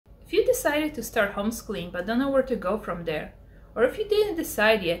If you decided to start homeschooling but don't know where to go from there, or if you didn't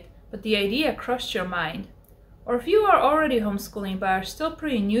decide yet but the idea crossed your mind, or if you are already homeschooling but are still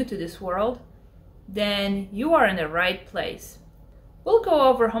pretty new to this world, then you are in the right place. We'll go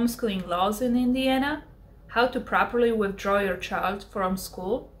over homeschooling laws in Indiana, how to properly withdraw your child from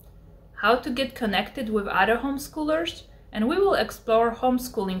school, how to get connected with other homeschoolers, and we will explore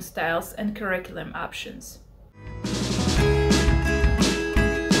homeschooling styles and curriculum options.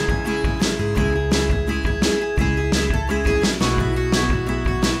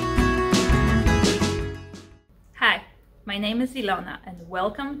 Hi, my name is Ilona and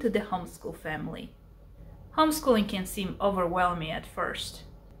welcome to the homeschool family. Homeschooling can seem overwhelming at first.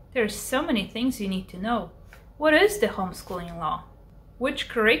 There are so many things you need to know. What is the homeschooling law? Which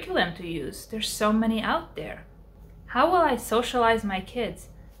curriculum to use? There's so many out there. How will I socialize my kids?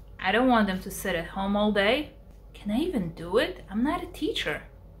 I don't want them to sit at home all day. Can I even do it? I'm not a teacher.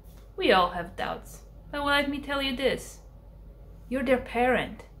 We all have doubts. But let me tell you this. You're their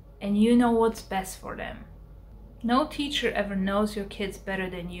parent and you know what's best for them. No teacher ever knows your kids better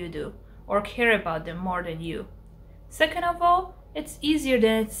than you do or care about them more than you. Second of all, it's easier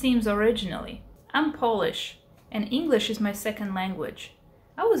than it seems originally. I'm Polish and English is my second language.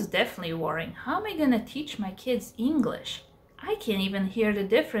 I was definitely worrying, how am I gonna teach my kids English? I can't even hear the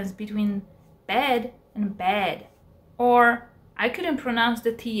difference between bed and bad. Or I couldn't pronounce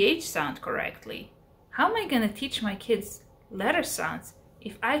the TH sound correctly. How am I gonna teach my kids letter sounds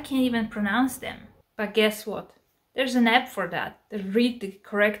if I can't even pronounce them? But guess what? There's an app for that reads the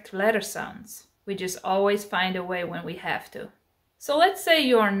correct letter sounds. We just always find a way when we have to. So let's say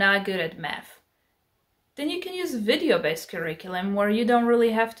you are not good at math. Then you can use video-based curriculum where you don't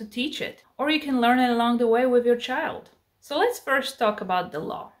really have to teach it, or you can learn it along the way with your child. So let's first talk about the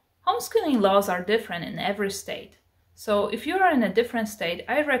law. Homeschooling laws are different in every state. So if you are in a different state,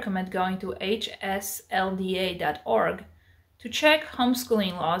 I recommend going to hslda.org to check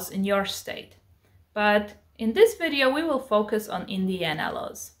homeschooling laws in your state. But in this video, we will focus on Indiana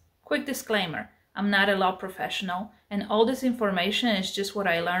laws. Quick disclaimer, I'm not a law professional, and all this information is just what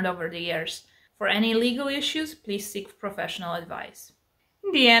I learned over the years. For any legal issues, please seek professional advice.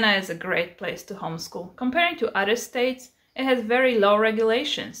 Indiana is a great place to homeschool. Comparing to other states, it has very low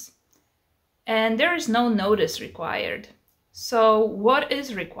regulations. And there is no notice required. So what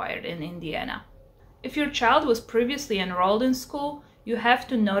is required in Indiana? If your child was previously enrolled in school, you have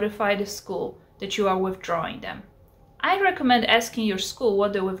to notify the school that you are withdrawing them. I recommend asking your school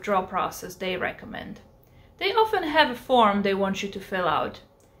what the withdrawal process they recommend. They often have a form they want you to fill out.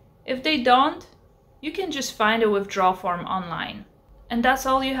 If they don't, you can just find a withdrawal form online. And that's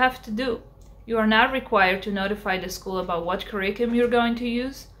all you have to do. You are not required to notify the school about what curriculum you're going to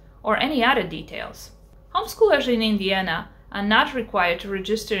use or any other details. Homeschoolers in Indiana are not required to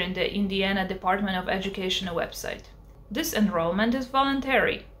register in the Indiana Department of Education website. This enrollment is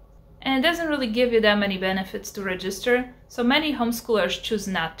voluntary. And it doesn't really give you that many benefits to register, so many homeschoolers choose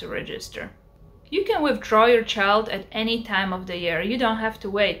not to register. You can withdraw your child at any time of the year. You don't have to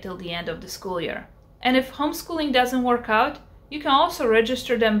wait till the end of the school year. And if homeschooling doesn't work out, you can also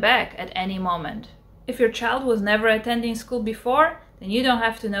register them back at any moment. If your child was never attending school before, then you don't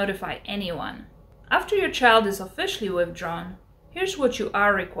have to notify anyone. After your child is officially withdrawn, here's what you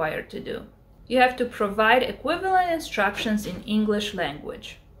are required to do. You have to provide equivalent instructions in English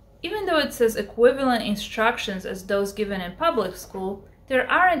language. Even though it says equivalent instructions as those given in public school, there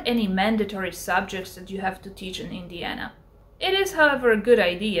aren't any mandatory subjects that you have to teach in Indiana. It is, however, a good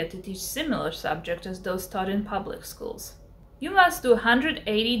idea to teach similar subjects as those taught in public schools. You must do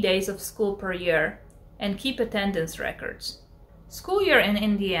 180 days of school per year and keep attendance records. School year in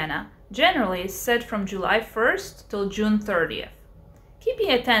Indiana generally is set from July 1st till June 30th. Keeping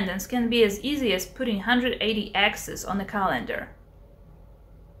attendance can be as easy as putting 180 X's on the calendar.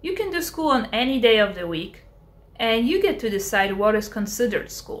 You can do school on any day of the week, and you get to decide what is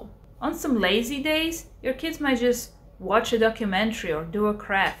considered school. On some lazy days, your kids might just watch a documentary or do a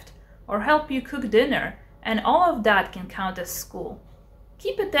craft, or help you cook dinner, and all of that can count as school.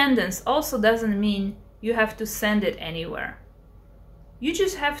 Keep attendance also doesn't mean you have to send it anywhere. You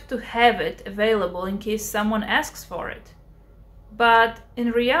just have to have it available in case someone asks for it. But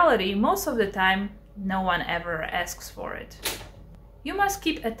in reality, most of the time, no one ever asks for it. You must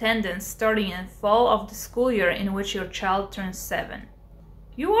keep attendance starting in fall of the school year in which your child turns 7.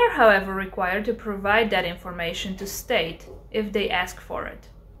 You are, however, required to provide that information to state if they ask for it.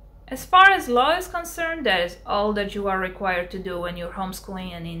 As far as law is concerned, that is all that you are required to do when you're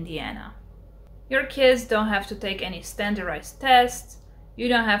homeschooling in Indiana. Your kids don't have to take any standardized tests, you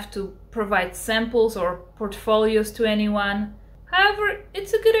don't have to provide samples or portfolios to anyone. However,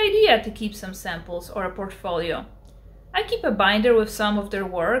 it's a good idea idea to keep some samples or a portfolio. I keep a binder with some of their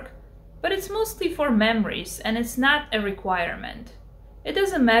work, but it's mostly for memories and it's not a requirement. It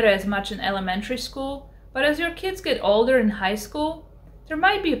doesn't matter as much in elementary school, but as your kids get older in high school, there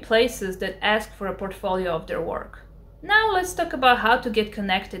might be places that ask for a portfolio of their work. Now let's talk about how to get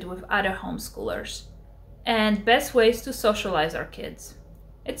connected with other homeschoolers and best ways to socialize our kids.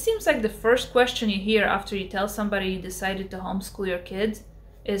 It seems like the first question you hear after you tell somebody you decided to homeschool your kids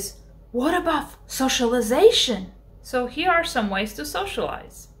is, "What about socialization?" So here are some ways to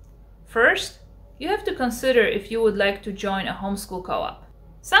socialize. First, you have to consider if you would like to join a homeschool co-op.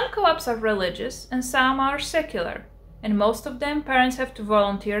 Some co-ops are religious and some are secular, and most of them parents have to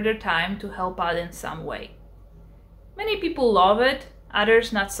volunteer their time to help out in some way. Many people love it,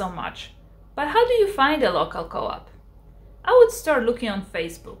 others not so much. But how do you find a local co-op? I would start looking on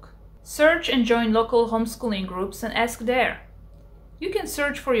Facebook. Search and join local homeschooling groups and ask there. You can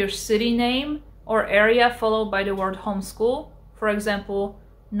search for your city name or area followed by the word homeschool, for example,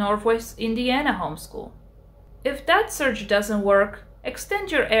 Northwest Indiana Homeschool. If that search doesn't work,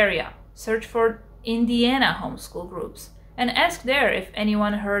 extend your area. Search for Indiana homeschool groups and ask there if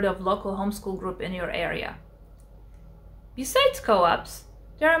anyone heard of local homeschool group in your area. Besides co-ops,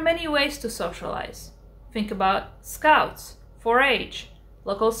 there are many ways to socialize. Think about scouts, 4-H,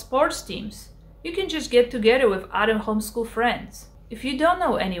 local sports teams. You can just get together with other homeschool friends. If you don't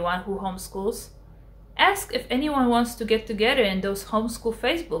know anyone who homeschools, ask if anyone wants to get together in those homeschool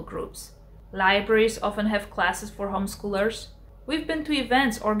Facebook groups. Libraries often have classes for homeschoolers. We've been to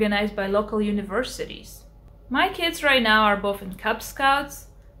events organized by local universities. My kids right now are both in Cub Scouts.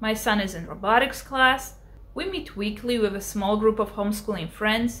 My son is in robotics class. We meet weekly with a small group of homeschooling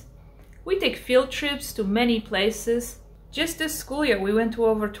friends. We take field trips to many places. Just this school year we went to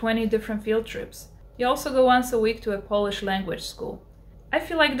over 20 different field trips. We also go once a week to a Polish language school. I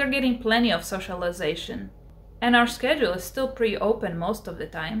feel like they're getting plenty of socialization. And our schedule is still pretty open most of the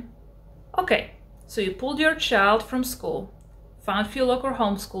time. Okay, so you pulled your child from school, found few local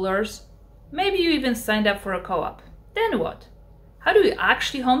homeschoolers, maybe you even signed up for a co-op. Then what? How do you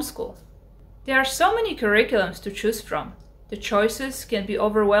actually homeschool? There are so many curriculums to choose from. The choices can be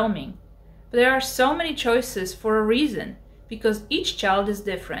overwhelming. But there are so many choices for a reason, because each child is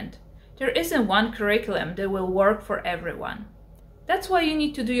different. There isn't one curriculum that will work for everyone. That's why you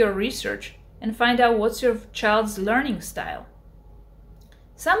need to do your research and find out what's your child's learning style.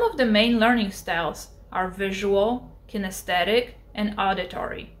 Some of the main learning styles are visual, kinesthetic, and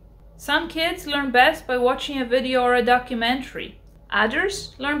auditory. Some kids learn best by watching a video or a documentary.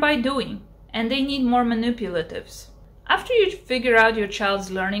 Others learn by doing, and they need more manipulatives. After you figure out your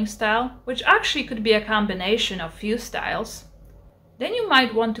child's learning style, which actually could be a combination of few styles, then you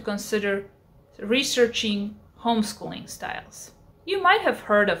might want to consider researching homeschooling styles. You might have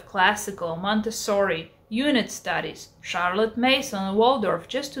heard of classical, Montessori, unit studies, Charlotte Mason, and Waldorf,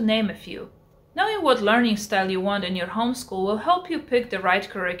 just to name a few. Knowing what learning style you want in your homeschool will help you pick the right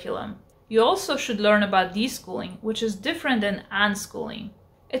curriculum. You also should learn about deschooling, which is different than unschooling.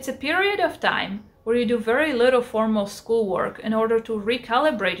 It's a period of time where you do very little formal schoolwork in order to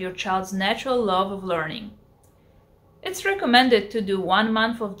recalibrate your child's natural love of learning. It's recommended to do 1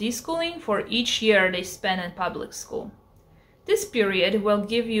 month of deschooling for each year they spend in public school. This period will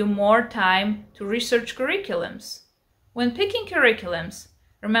give you more time to research curriculums. When picking curriculums,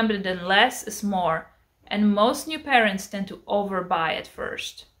 remember that less is more, and most new parents tend to overbuy at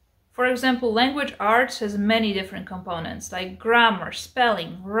first. For example, language arts has many different components like grammar,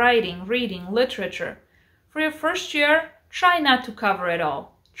 spelling, writing, reading, literature. For your first year, try not to cover it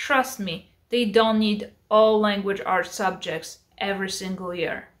all. Trust me, they don't need all language arts subjects every single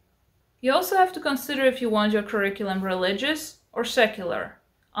year. You also have to consider if you want your curriculum religious or secular,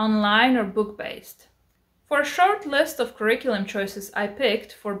 online or book-based. For a short list of curriculum choices I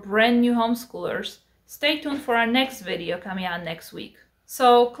picked for brand new homeschoolers, stay tuned for our next video coming out next week.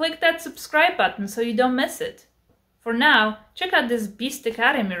 So click that subscribe button so you don't miss it. For now, check out this Beast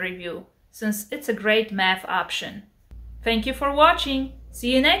Academy review, since it's a great math option. Thank you for watching.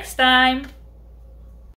 See you next time!